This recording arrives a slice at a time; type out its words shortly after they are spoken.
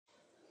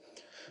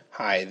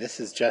Hi, this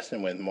is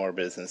Justin with More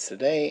Business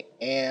Today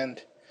and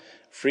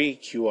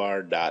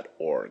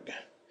freeqr.org.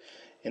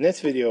 In this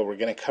video, we're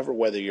going to cover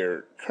whether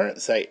your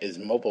current site is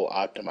mobile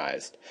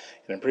optimized.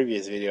 In a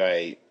previous video,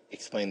 I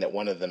explained that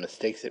one of the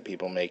mistakes that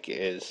people make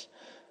is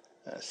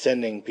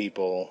sending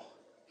people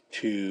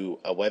to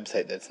a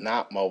website that's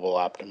not mobile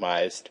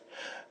optimized,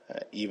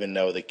 even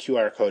though the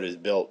QR code is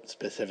built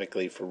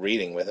specifically for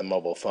reading with a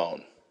mobile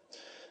phone.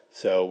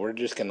 So we're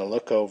just going to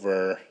look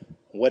over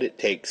what it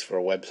takes for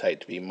a website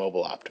to be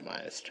mobile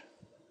optimized.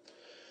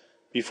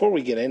 Before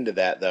we get into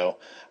that, though,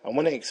 I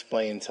want to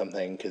explain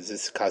something because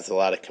this caused a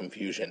lot of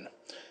confusion.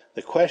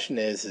 The question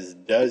is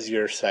does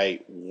your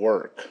site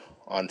work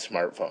on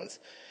smartphones?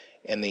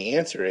 And the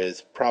answer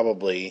is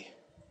probably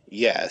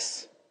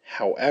yes.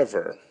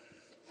 However,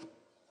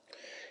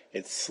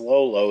 it's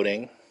slow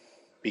loading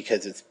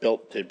because it's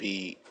built to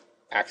be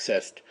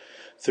accessed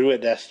through a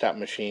desktop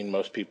machine.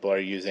 Most people are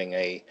using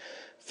a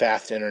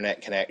fast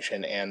internet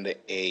connection and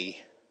a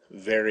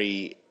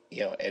very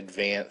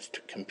advanced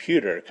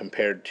computer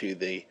compared to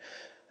the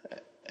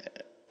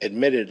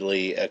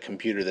admittedly a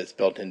computer that's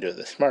built into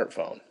the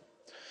smartphone.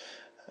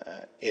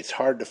 It's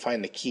hard to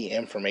find the key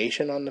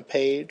information on the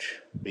page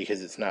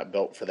because it's not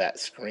built for that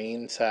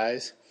screen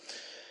size.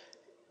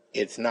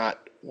 It's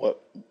not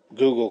what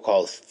Google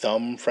calls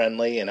thumb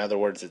friendly. In other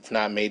words, it's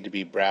not made to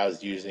be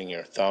browsed using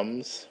your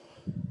thumbs.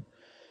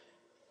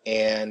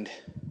 And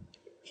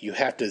you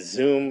have to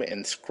zoom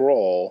and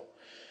scroll,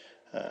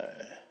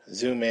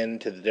 zoom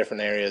into the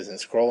different areas and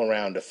scroll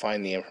around to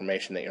find the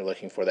information that you're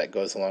looking for. That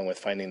goes along with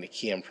finding the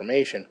key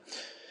information.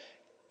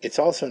 It's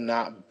also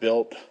not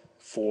built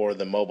for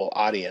the mobile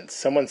audience.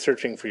 Someone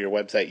searching for your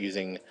website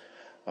using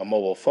a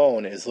mobile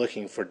phone is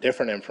looking for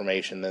different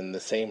information than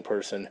the same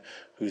person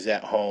who's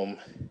at home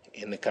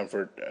in the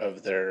comfort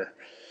of their,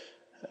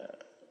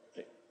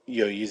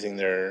 using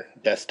their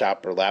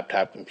desktop or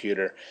laptop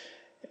computer.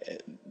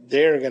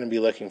 They're going to be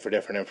looking for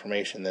different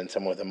information than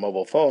someone with a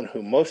mobile phone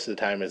who most of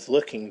the time is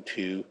looking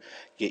to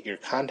get your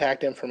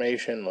contact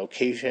information,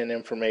 location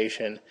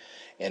information,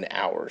 and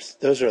hours.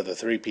 Those are the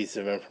three pieces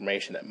of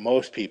information that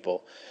most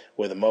people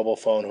with a mobile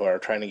phone who are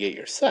trying to get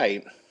your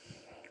site,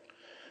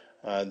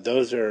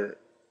 those are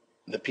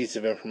the piece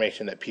of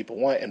information that people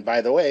want. And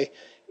by the way,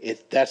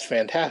 that's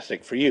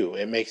fantastic for you.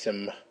 It makes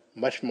them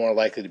much more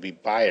likely to be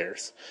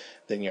buyers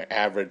than your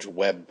average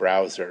web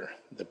browser,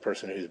 the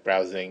person who's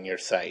browsing your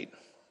site.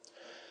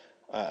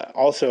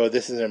 Also,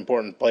 this is an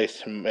important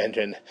place to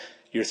mention,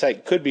 your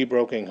site could be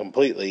broken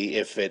completely.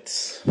 If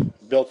it's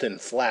built in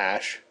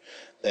Flash,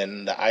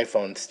 then the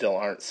iPhones still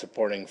aren't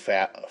supporting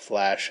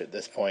Flash at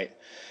this point,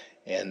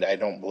 and I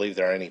don't believe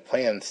there are any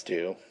plans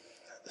to.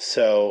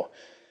 So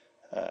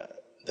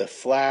the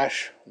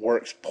Flash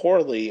works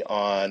poorly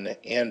on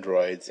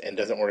Androids and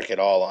doesn't work at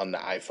all on the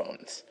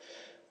iPhones.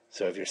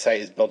 So if your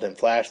site is built in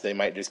Flash, they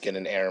might just get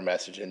an error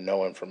message and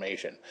no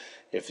information.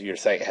 If your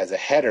site has a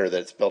header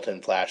that's built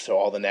in Flash, so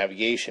all the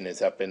navigation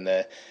is up in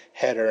the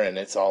header and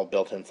it's all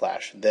built in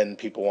Flash, then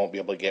people won't be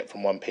able to get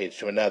from one page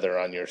to another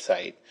on your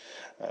site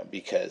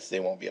because they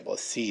won't be able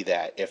to see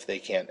that if they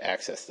can't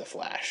access the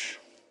Flash.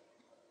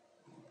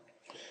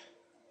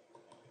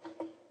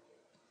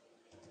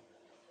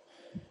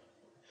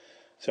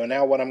 So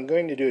now what I'm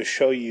going to do is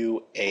show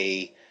you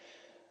a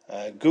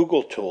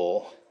Google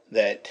tool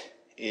that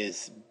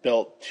is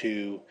built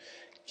to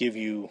give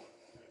you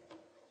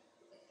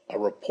a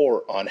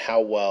report on how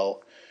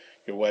well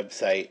your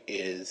website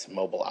is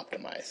mobile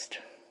optimized.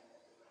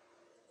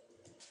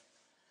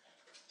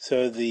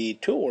 So the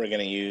tool we're going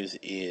to use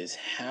is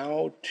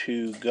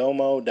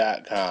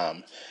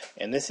howtogomo.com,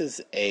 and this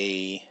is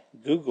a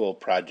Google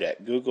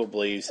project. Google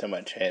believes so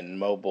much in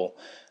mobile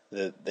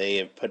that they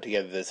have put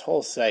together this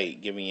whole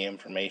site giving you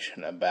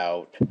information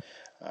about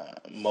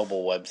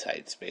mobile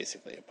websites,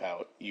 basically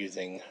about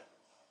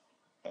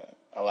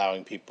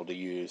allowing people to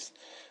use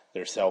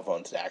their cell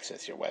phones to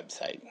access your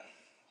website.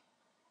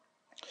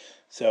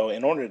 So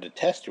in order to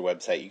test your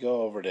website, you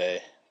go over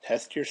to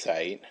test your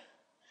site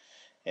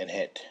and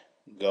hit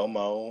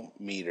Gomo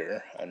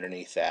meter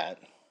underneath that.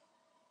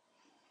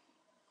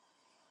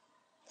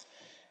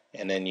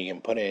 And then you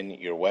can put in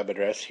your web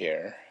address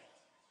here.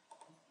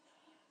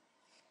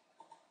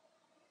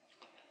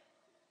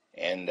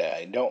 And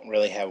I don't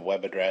really have a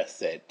web address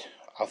that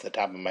off the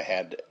top of my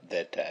head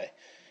that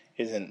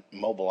isn't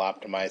mobile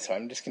optimized, so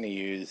I'm just going to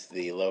use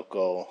the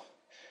local.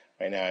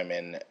 Right now I'm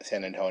in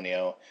San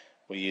Antonio.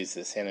 We use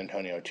the San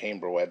Antonio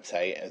Chamber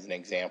website as an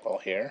example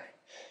here.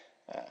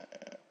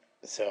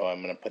 So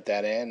I'm going to put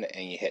that in,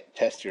 and you hit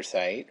test your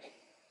site.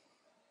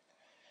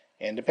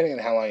 And depending on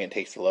how long it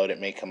takes to load,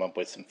 it may come up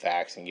with some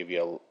facts and give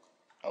you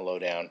a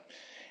lowdown.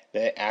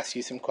 Then it asks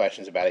you some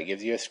questions about it,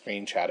 gives you a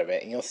screenshot of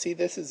it, and you'll see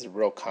this is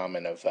real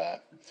common of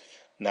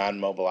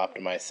non-mobile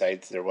optimized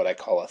sites. They're what I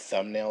call a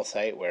thumbnail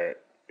site, where it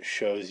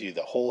shows you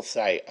the whole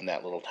site on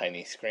that little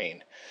tiny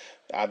screen.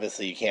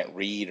 Obviously you can't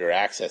read or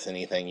access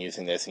anything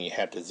using this, and you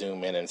have to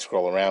zoom in and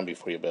scroll around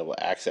before you'll be able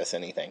to access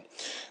anything.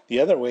 The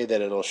other way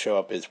that it'll show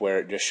up is where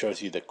it just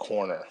shows you the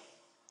corner.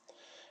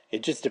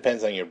 It just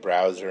depends on your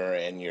browser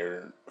and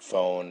your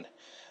phone.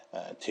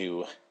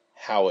 to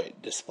how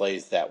it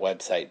displays that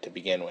website to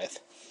begin with.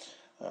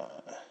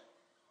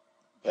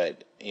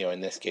 But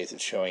in this case,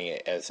 it's showing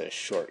it as a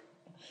short,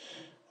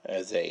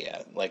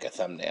 like a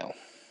thumbnail.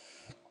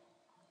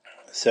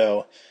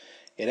 So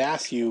it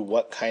asks you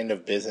what kind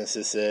of business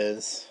this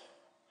is.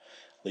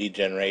 Lead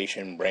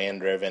generation, brand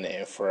driven.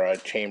 If for a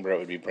chamber, it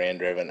would be brand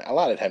driven. A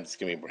lot of times it's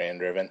going to be brand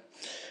driven.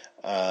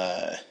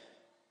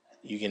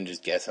 You can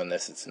just guess on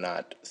this. It's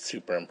not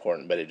super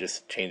important, but it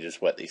just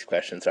changes what these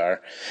questions are.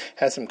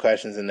 Has some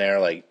questions in there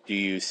like, do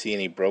you see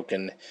any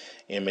broken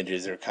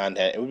images or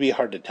content? It would be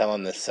hard to tell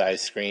on this size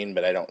screen,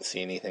 but I don't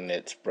see anything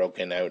that's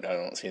broken out. I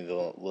don't see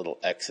the little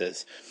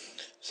X's.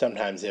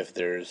 Sometimes if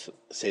there's,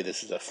 say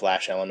this is a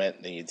flash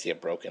element, then you'd see a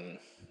broken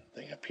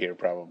thing up here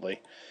probably.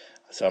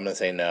 So I'm going to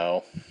say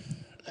no.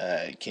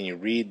 Can you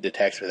read the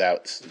text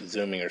without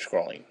zooming or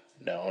scrolling?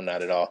 No,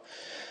 not at all.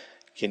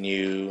 Can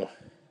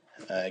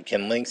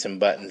links and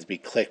buttons be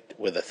clicked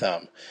with a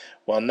thumb?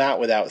 Well, not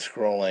without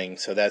scrolling,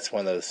 so that's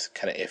one of those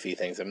kind of iffy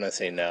things. I'm going to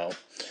say no,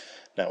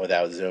 not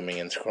without zooming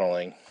and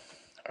scrolling.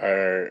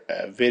 Are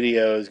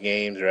videos,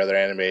 games, or other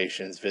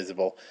animations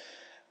visible?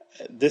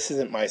 This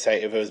isn't my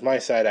site. If it was my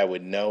site, I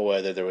would know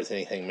whether there was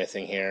anything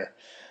missing here,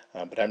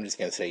 but I'm just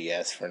going to say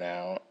yes for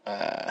now.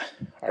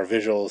 Are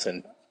visuals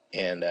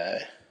and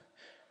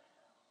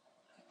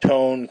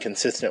tone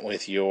consistent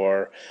with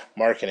your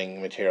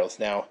marketing materials?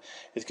 Now,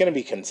 it's going to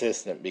be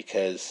consistent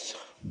because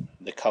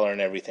the color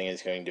and everything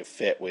is going to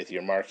fit with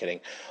your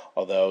marketing,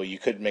 although you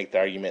could make the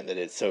argument that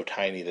it's so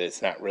tiny that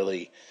it's not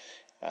really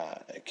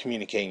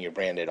communicating your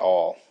brand at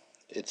all.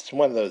 It's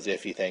one of those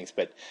iffy things,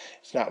 but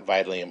it's not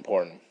vitally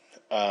important.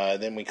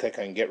 Then we click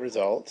on Get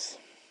Results.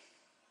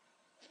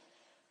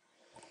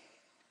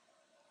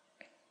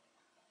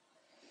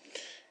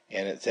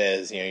 And it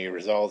says, your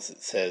results,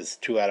 it says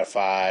 2 out of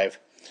 5.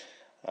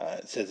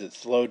 It says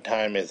its load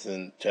time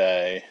isn't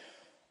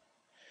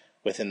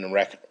within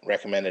the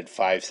recommended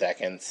 5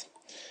 seconds.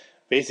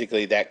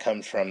 Basically, that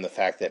comes from the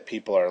fact that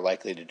people are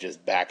likely to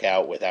just back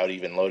out without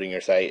even loading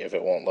your site if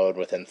it won't load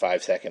within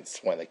 5 seconds.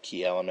 It's one of the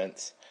key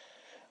elements.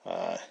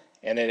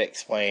 And it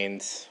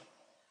explains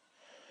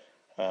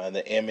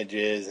the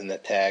images and the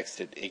text.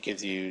 It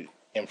gives you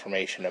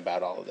information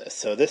about all of this.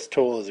 So this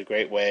tool is a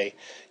great way.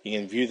 You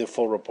can view the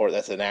full report.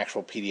 That's an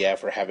actual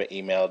PDF, or have it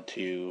emailed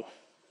to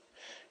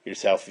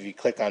yourself. If you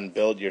click on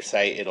build your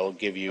site, it'll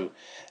give you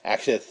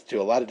access to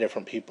a lot of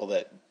different people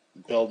that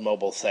build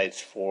mobile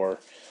sites for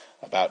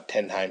about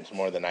 10 times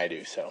more than I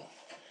do. So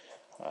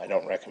I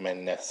don't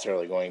recommend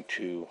necessarily going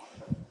to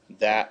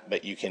that,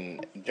 but you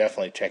can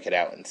definitely check it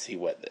out and see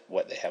what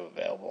they have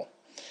available.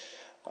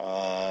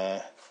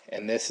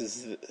 And this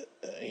is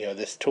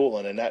this tool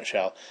in a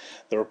nutshell.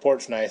 The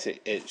report's nice.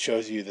 It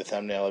shows you the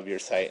thumbnail of your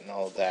site and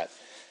all of that.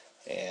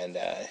 And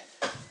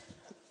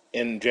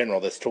in general,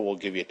 this tool will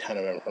give you a ton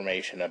of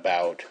information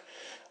about,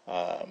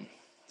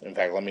 in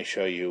fact, let me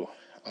show you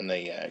on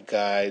the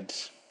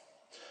guides,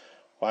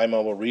 why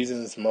mobile,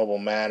 reasons mobile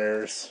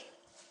matters.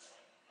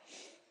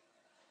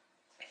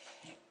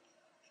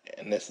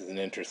 And this is an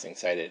interesting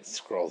site. It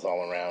scrolls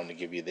all around to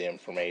give you the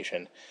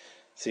information.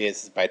 See,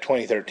 it's by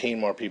 2013,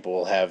 more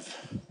people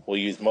will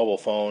use mobile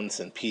phones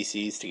and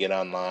PCs to get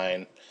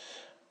online,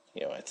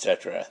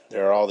 etc.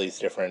 There are all these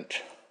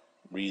different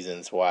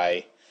reasons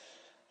why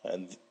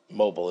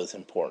mobile is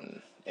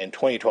important. And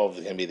 2012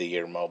 is going to be the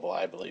year of mobile.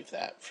 I believe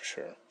that for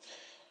sure.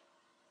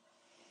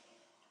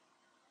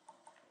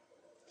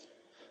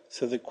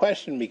 So the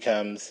question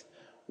becomes,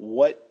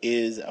 what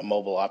is a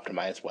mobile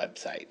optimized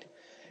website?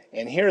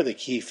 And here are the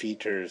key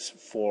features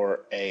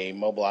for a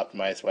mobile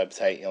optimized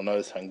website. You'll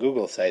notice on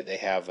Google's site they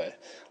have a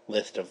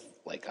list of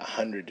like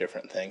 100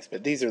 different things,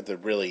 but these are the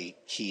really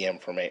key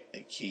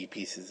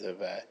pieces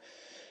of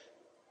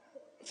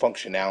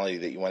functionality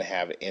that you want to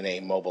have in a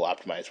mobile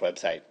optimized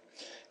website.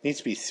 It needs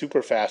to be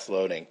super fast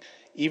loading.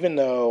 Even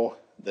though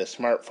the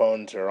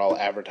smartphones are all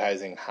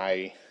advertising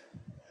high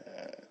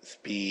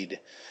speed,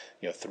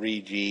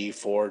 3G,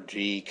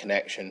 4G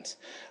connections,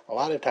 a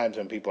lot of times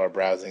when people are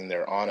browsing,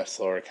 they're on a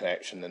slower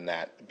connection than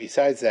that.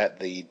 Besides that,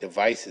 the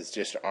devices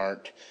just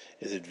aren't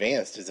as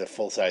advanced as a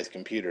full-size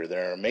computer.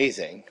 They're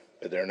amazing,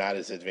 but they're not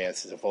as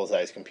advanced as a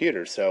full-size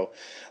computer. So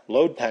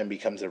load time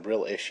becomes a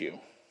real issue.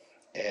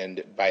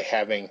 And by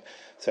having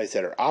sites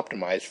that are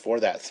optimized for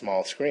that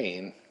small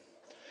screen,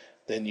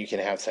 then you can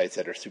have sites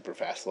that are super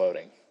fast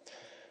loading.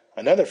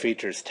 Another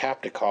feature is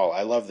tap to call.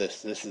 I love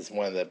this. This is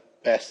one of the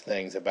best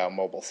things about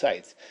mobile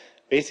sites.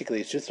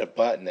 Basically, it's just a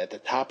button at the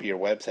top of your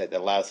website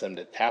that allows them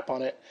to tap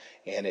on it,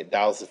 and it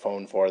dials the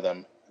phone for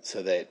them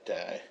so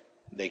that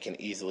they can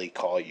easily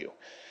call you.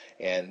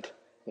 And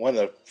one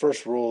of the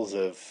first rules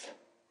of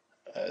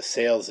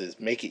sales is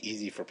make it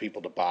easy for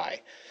people to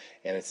buy.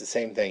 And it's the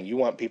same thing. You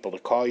want people to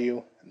call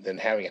you, then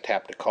having a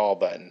tap to call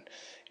button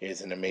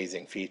is an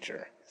amazing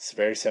feature. It's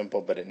very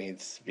simple, but it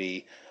needs to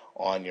be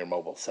on your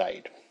mobile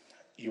site.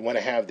 You want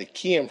to have the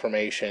key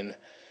information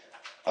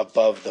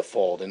above the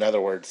fold. In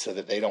other words, so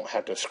that they don't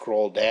have to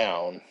scroll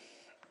down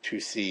to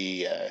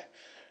see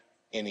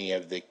any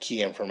of the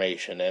key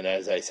information. And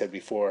as I said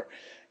before,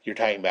 you're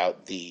talking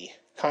about the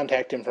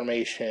contact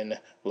information,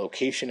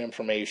 location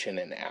information,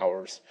 and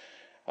hours.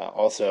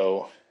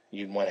 Also,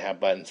 you'd want to have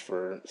buttons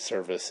for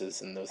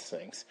services and those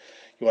things.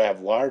 You want to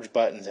have large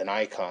buttons and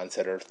icons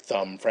that are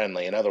thumb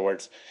friendly. In other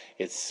words,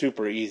 it's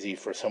super easy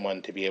for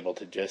someone to be able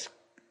to just,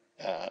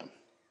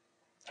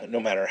 no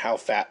matter how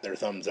fat their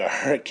thumbs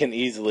are, can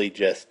easily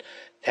just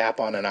tap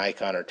on an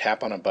icon or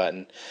tap on a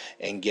button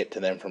and get to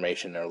the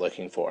information they're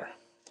looking for.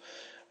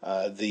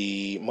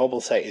 The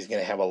mobile site is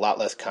going to have a lot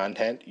less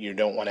content. You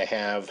don't want to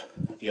have,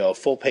 a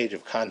full page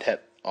of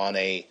content on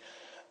a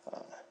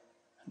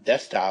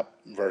desktop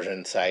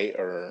version site,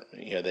 or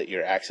that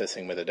you're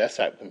accessing with a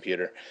desktop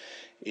computer,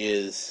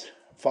 is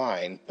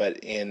fine.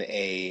 But in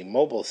a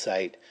mobile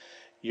site,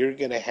 you're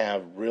going to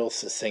have real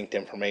succinct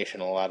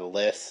information, a lot of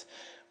lists,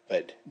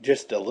 but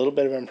just a little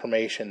bit of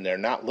information. They're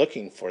not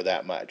looking for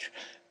that much.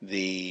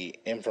 The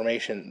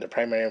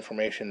primary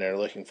information they're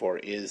looking for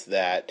is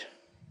that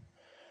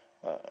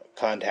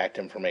contact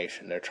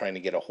information. They're trying to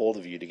get a hold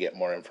of you to get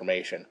more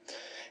information.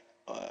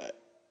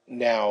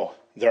 Now,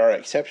 there are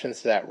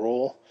exceptions to that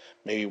rule.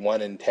 Maybe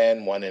 1 in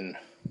 10, 1 in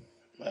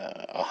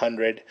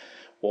 100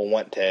 will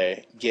want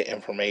to get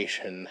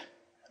information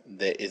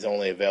that is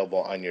only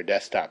available on your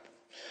desktop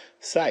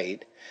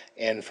site,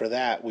 and for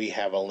that we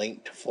have a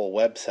link to full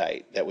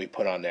website that we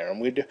put on there, and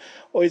we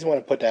always want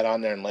to put that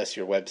on there unless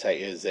your website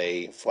is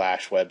a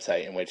Flash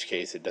website, in which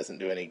case it doesn't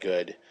do any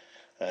good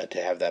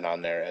to have that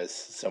on there, as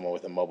someone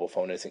with a mobile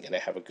phone isn't going to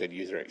have a good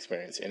user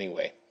experience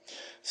anyway.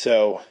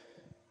 So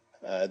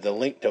the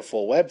link to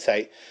full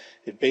website,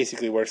 it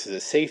basically works as a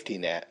safety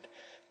net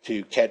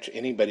to catch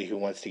anybody who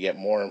wants to get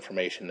more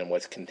information than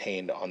what's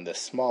contained on the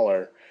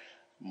smaller,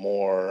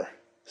 more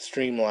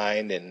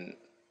streamlined and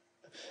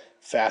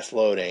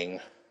fast-loading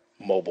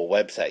mobile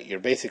website. You're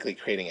basically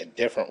creating a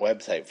different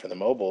website for the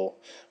mobile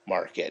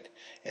market,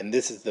 and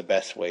this is the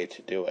best way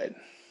to do it.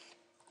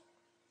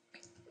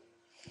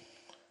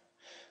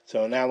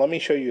 So now let me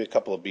show you a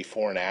couple of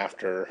before and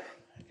after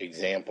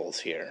examples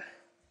here.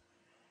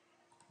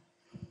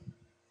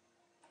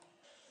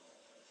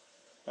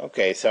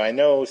 Okay, so I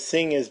know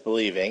seeing is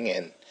believing,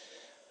 and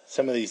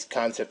some of these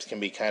concepts can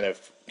be kind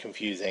of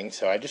confusing,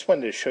 so I just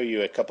wanted to show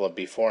you a couple of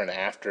before and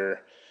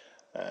after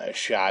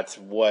shots,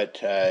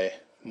 what a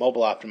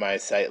mobile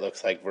optimized site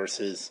looks like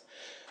versus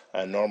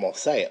a normal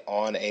site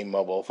on a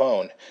mobile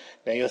phone.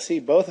 Now you'll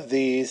see both of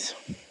these.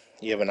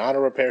 You have an auto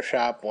repair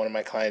shop, one of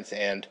my clients,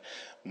 and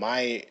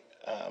my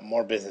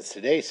More Business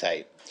Today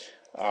site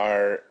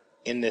are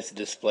in this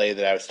display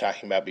that I was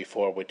talking about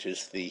before, which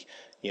is the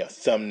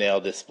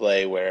thumbnail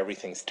display where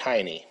everything's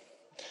tiny.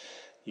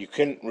 You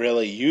couldn't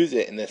really use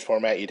it in this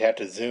format. You'd have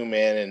to zoom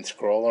in and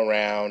scroll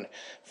around,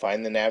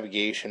 find the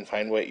navigation,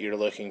 find what you're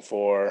looking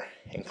for,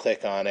 and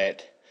click on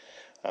it.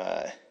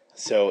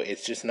 So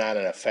it's just not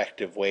an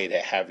effective way to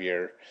have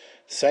your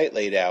site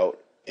laid out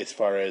as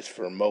far as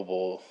for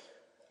mobile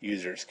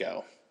users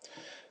go.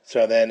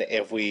 So then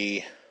if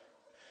we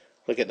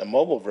look at the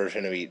mobile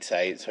version of each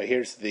site, so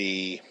here's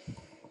the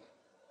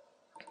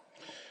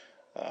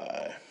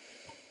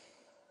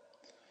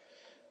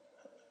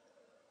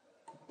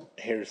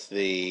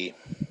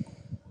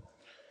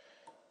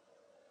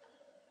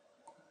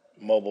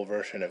mobile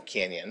version of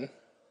Canyon,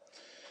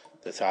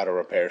 this auto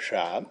repair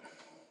shop,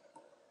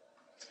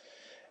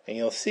 and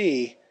you'll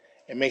see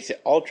it makes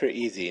it ultra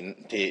easy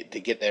to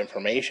get the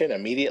information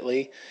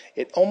immediately.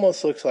 It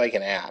almost looks like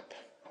an app,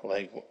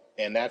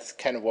 and that's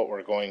kind of what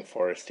we're going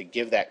for, is to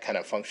give that kind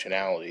of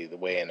functionality the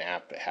way an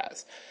app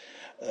has.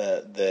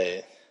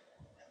 The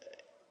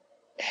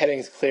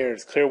heading's clear.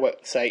 It's clear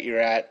what site you're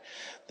at.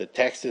 The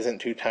text isn't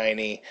too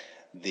tiny.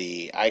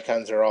 The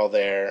icons are all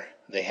there.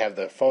 They have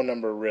the phone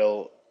number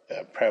real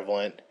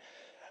prevalent,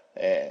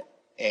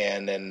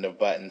 and then the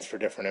buttons for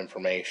different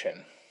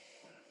information.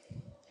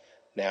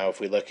 Now if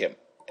we look at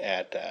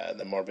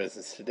the More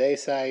Business Today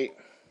site,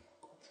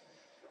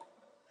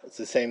 it's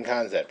the same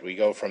concept. We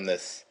go from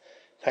this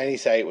tiny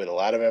site with a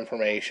lot of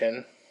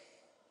information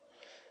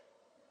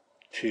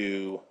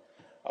to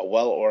a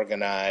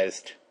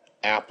well-organized,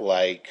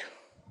 app-like,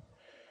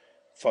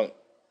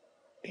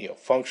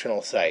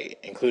 functional site,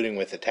 including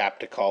with the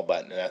tap-to-call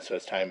button, and that's what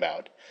it's talking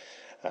about.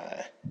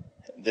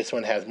 This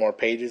one has more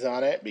pages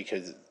on it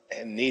because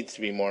it needs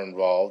to be more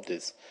involved.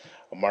 As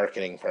a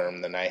marketing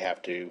firm, then I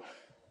have to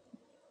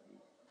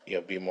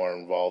be more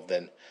involved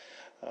in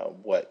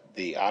what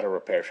the auto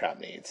repair shop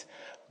needs.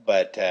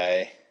 But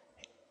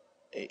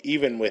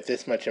even with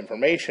this much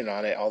information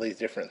on it, all these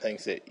different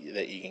things that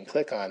you can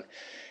click on,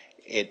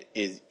 it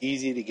is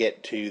easy to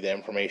get to the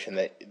information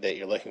that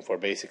you're looking for.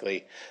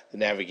 Basically, the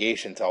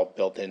navigation's all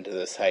built into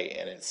the site,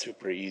 and it's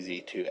super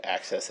easy to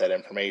access that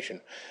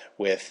information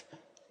with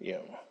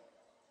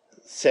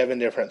 7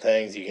 different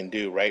things you can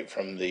do right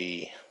from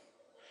the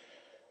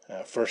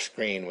first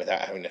screen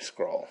without having to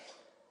scroll.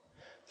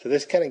 So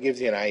this kind of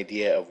gives you an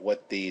idea of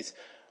what these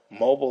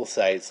mobile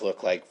sites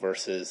look like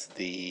versus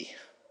the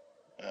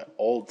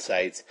old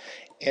sites.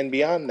 And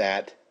beyond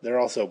that, they're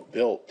also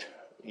built,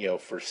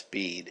 for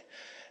speed,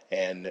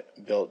 and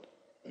built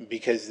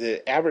because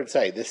the average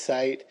site, this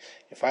site,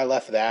 if I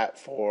left that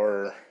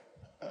for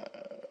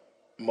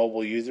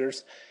mobile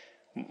users,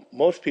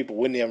 most people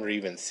wouldn't ever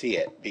even see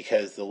it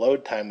because the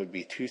load time would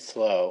be too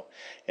slow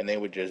and they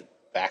would just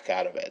back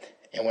out of it.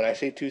 And when I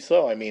say too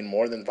slow, I mean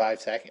more than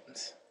 5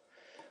 seconds.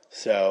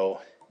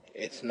 So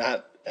it's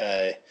not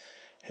a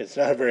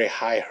very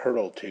high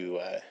hurdle to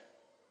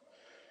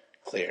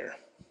clear.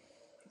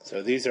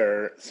 So these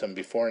are some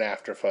before and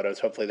after photos.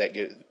 Hopefully that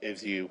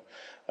gives you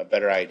a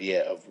better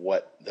idea of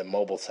what the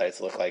mobile sites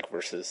look like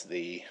versus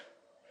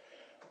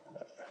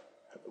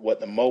what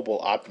the mobile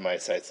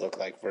optimized sites look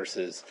like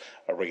versus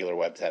a regular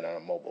website on a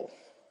mobile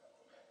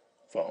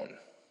phone.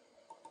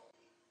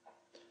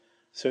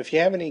 So if you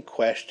have any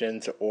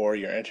questions or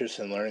you're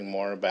interested in learning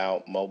more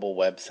about mobile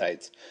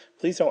websites,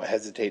 please don't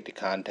hesitate to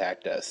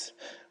contact us.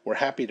 We're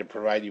happy to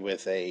provide you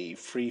with a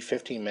free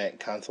 15-minute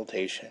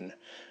consultation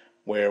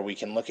where we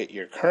can look at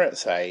your current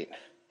site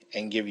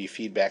and give you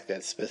feedback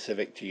that's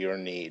specific to your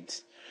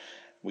needs.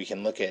 We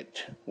can look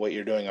at what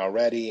you're doing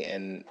already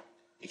and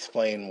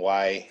explain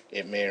why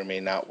it may or may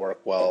not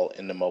work well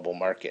in the mobile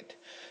market.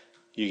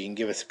 You can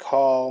give us a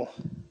call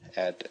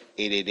at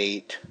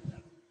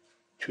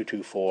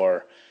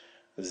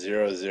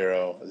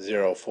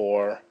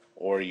 888-224-0004,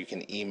 or you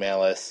can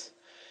email us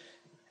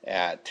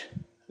at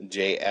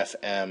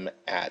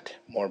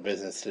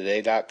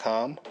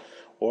jfm@morebusinesstoday.com,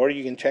 or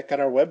you can check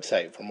out our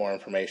website for more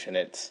information.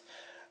 It's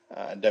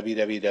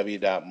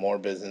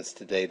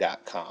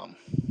www.morebusinesstoday.com.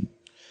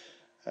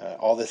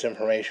 All this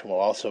information will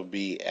also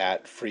be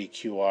at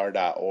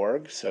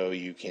freeqr.org, so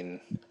you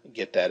can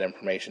get that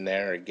information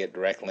there or get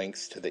direct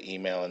links to the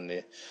email and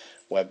the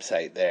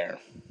website there.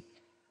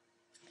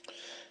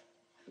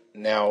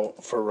 Now,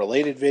 for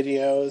related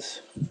videos,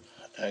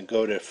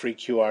 go to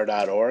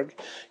freeqr.org.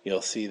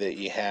 You'll see that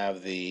you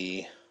have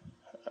the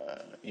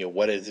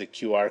what is a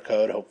QR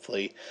code.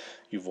 Hopefully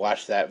you've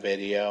watched that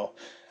video,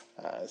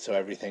 so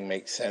everything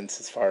makes sense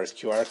as far as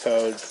QR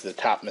codes, the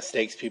top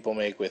mistakes people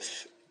make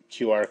with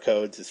QR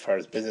codes as far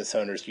as business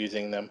owners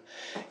using them,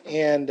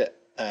 and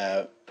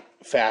a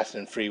fast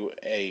and free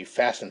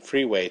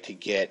way to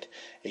get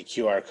a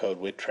QR code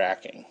with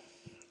tracking.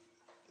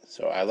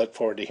 So I look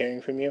forward to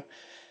hearing from you.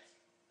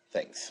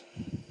 Thanks.